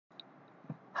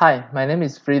Hi, my name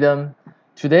is Freedom.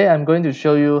 Today I'm going to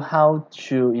show you how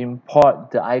to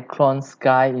import the iClone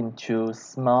Sky into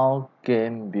Small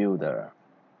Game Builder.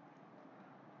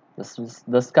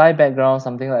 The sky background,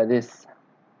 something like this.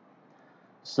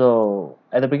 So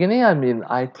at the beginning I'm in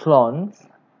iClone.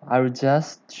 I will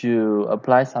just to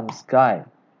apply some sky.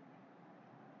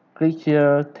 Click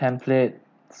here, template,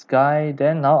 sky.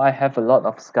 Then now I have a lot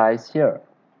of skies here.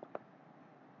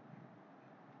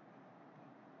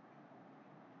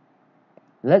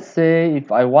 Let's say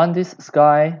if I want this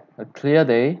sky, a clear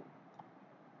day.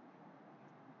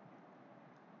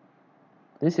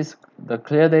 This is the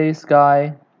clear day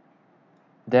sky,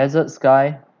 desert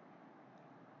sky.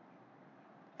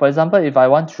 For example, if I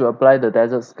want to apply the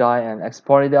desert sky and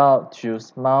export it out to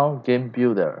Small Game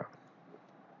Builder,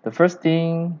 the first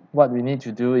thing what we need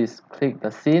to do is click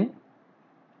the scene,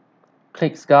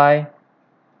 click sky,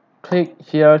 click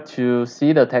here to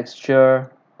see the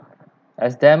texture.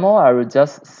 As demo, I will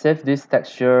just save this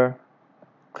texture,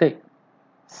 click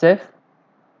save.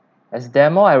 As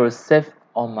demo, I will save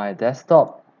on my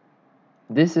desktop.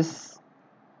 This is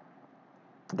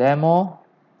demo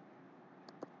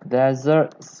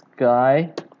desert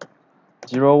sky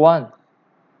 01.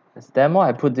 As demo,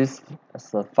 I put this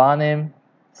as a file name,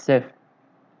 save.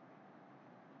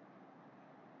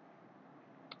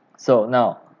 So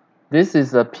now, this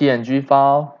is a PNG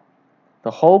file. The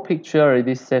whole picture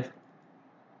already saved.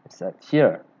 It's at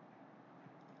here.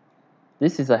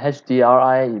 This is a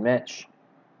HDRi image,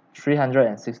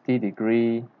 360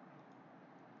 degree.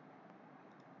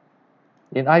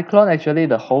 In iClone, actually,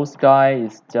 the whole sky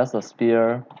is just a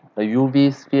sphere, the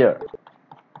UV sphere.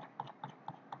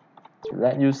 To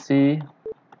let you see,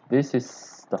 this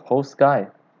is the whole sky.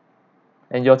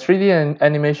 And your 3D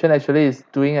animation actually is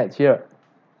doing it here.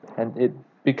 And it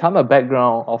become a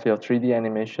background of your 3D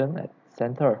animation at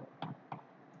center.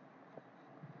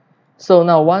 So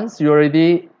now once you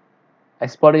already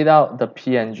exported out the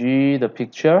PNG, the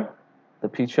picture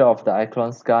of the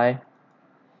iClone sky,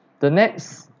 the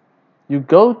next you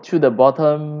go to the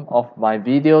bottom of my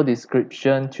video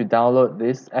description to download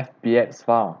this FBX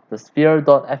file, the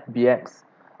sphere.fbx.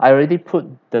 I already put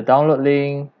the download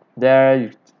link there.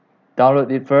 You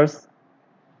download it first.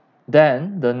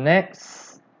 Then the next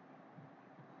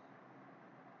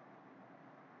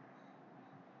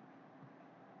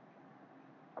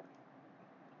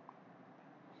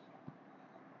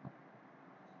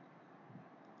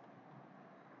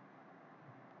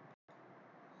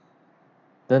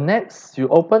you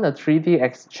open a 3D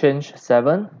Exchange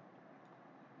 7,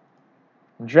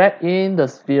 drag in the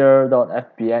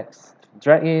sphere.fbx,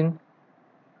 drag in,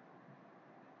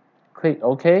 click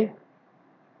OK.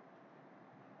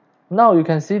 Now you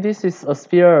can see this is a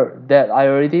sphere that I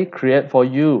already created for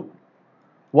you.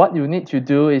 What you need to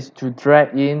do is to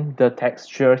drag in the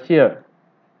texture here.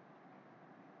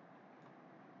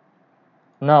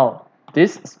 Now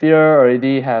this sphere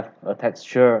already have a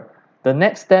texture. The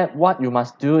next step, what you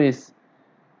must do is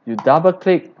you double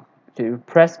click, you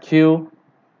press Q,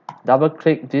 double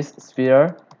click this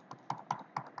sphere,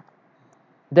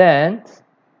 then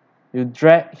you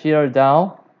drag here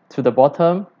down to the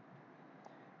bottom.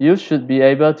 You should be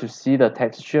able to see the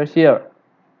texture here.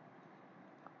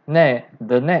 The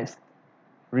next,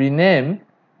 rename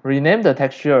the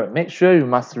texture. Make sure you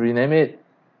must rename it.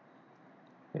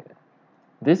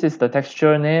 This is the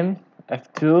texture name,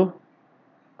 F2,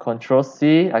 Control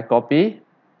C, I copy.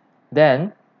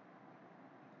 Then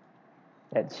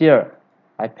at here,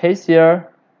 I paste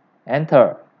here,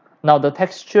 enter. Now the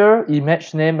texture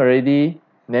image name already,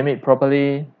 name it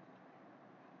properly.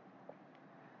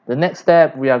 The next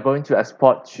step, we are going to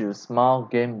export to Small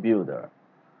Game Builder.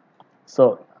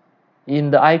 So in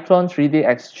the iClone 3D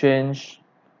Exchange,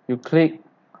 you click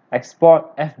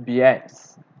Export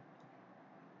FBX.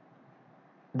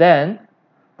 Then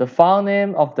the file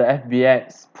name of the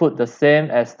FBX, put the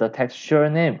same as the texture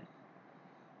name.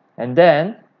 And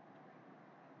then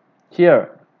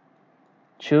here,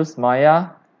 choose Maya.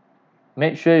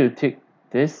 Make sure you tick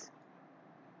this.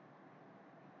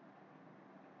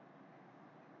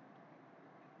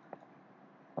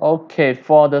 Okay,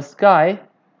 for the sky,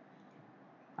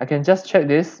 I can just check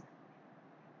this.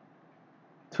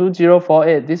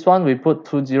 2048, this one we put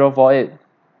 2048.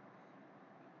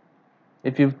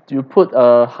 If you put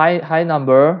a high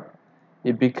number,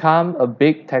 it become a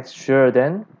big texture,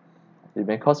 then it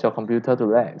may cause your computer to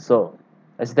lag. So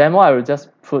as demo, I will just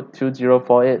put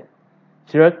 2048.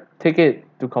 Here, take it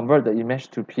to convert the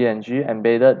image to PNG,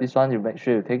 embedded. This one, you make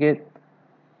sure you take it.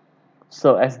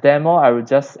 So as demo, I will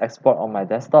just export on my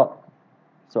desktop.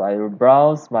 So I will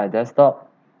browse my desktop.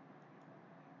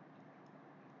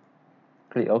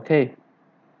 Click OK.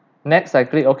 Next, I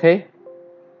click OK.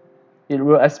 It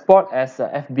will export as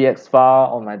a FBX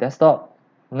file on my desktop.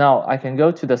 Now I can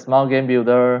go to the Smile Game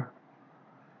Builder.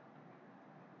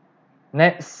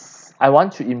 Next, I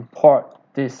want to import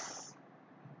this,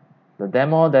 the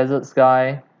demo desert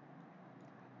sky.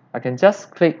 I can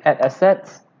just click Add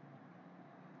Assets.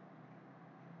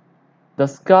 The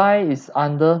sky is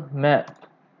under Map.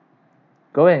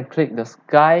 Go and click the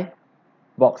sky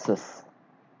boxes.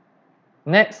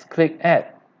 Next, click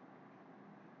Add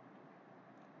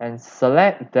and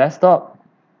select Desktop.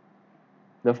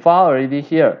 The file already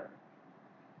here.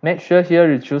 Make sure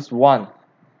here you choose 1.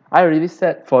 I already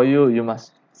set for you, you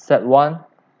must set 1.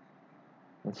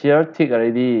 And here, tick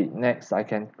already. Next, I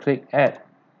can click Add.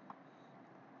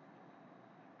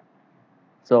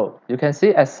 So you can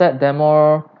see Asset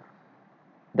Demo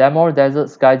Desert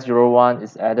Sky 01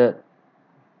 is added.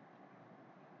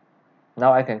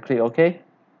 Now I can click OK.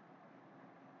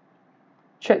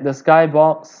 Check the sky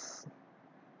box.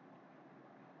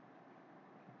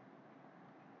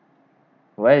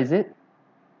 Where is it?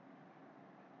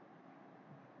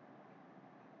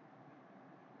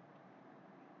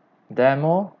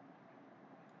 Demos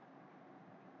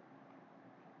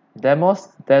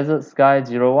Desert Sky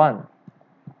 01.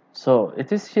 So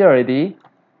it is here already.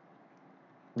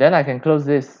 Then I can close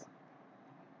this.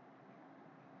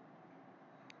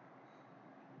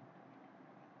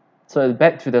 So it's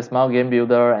back to the Smile Game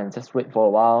Builder and just wait for a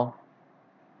while.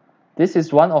 This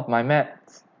is one of my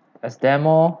maps as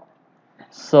demo.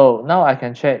 So now I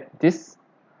can check this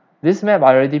map.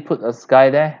 I already put a sky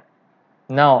there.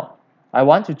 Now I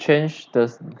want to change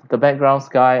the background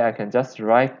sky. I can just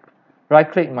right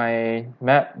click my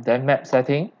map, then map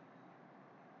setting.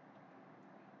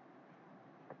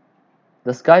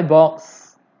 The sky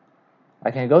box, I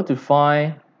can go to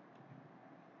find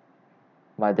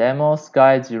my demo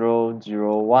sky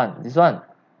 001, this one.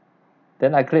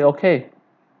 Then I click OK.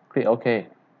 Click OK.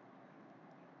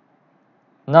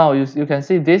 Now you can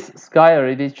see this sky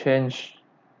already changed.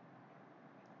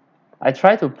 I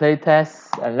try to play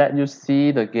test and let you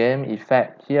see the game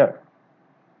effect here.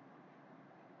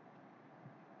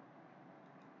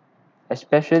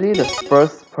 Especially the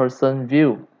first person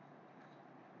view.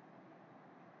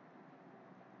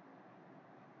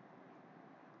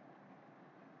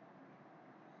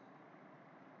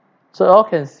 So you all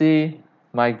can see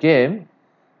my game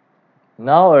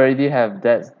now already have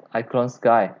that iClone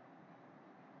sky.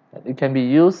 It can be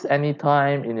used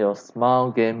anytime in your Smile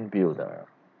Game Builder.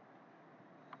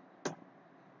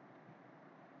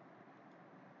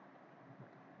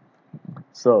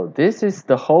 So this is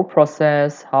the whole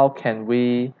process. How can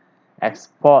we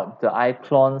export the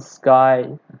iClone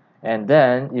sky and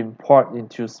then import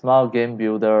into Smile Game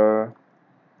Builder?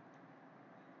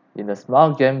 In the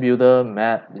Smile Game Builder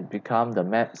map, it becomes the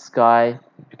map sky,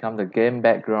 it becomes the game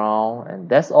background. And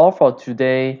that's all for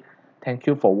today. Thank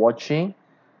you for watching.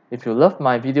 If you love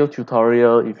my video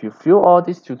tutorial, if you feel all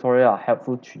these tutorials are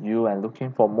helpful to you and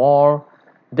looking for more,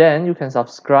 then you can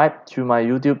subscribe to my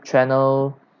YouTube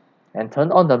channel and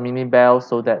turn on the mini bell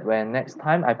so that when next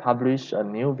time I publish a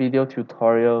new video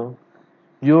tutorial,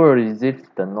 you will receive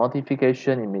the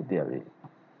notification immediately.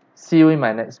 See you in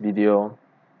my next video.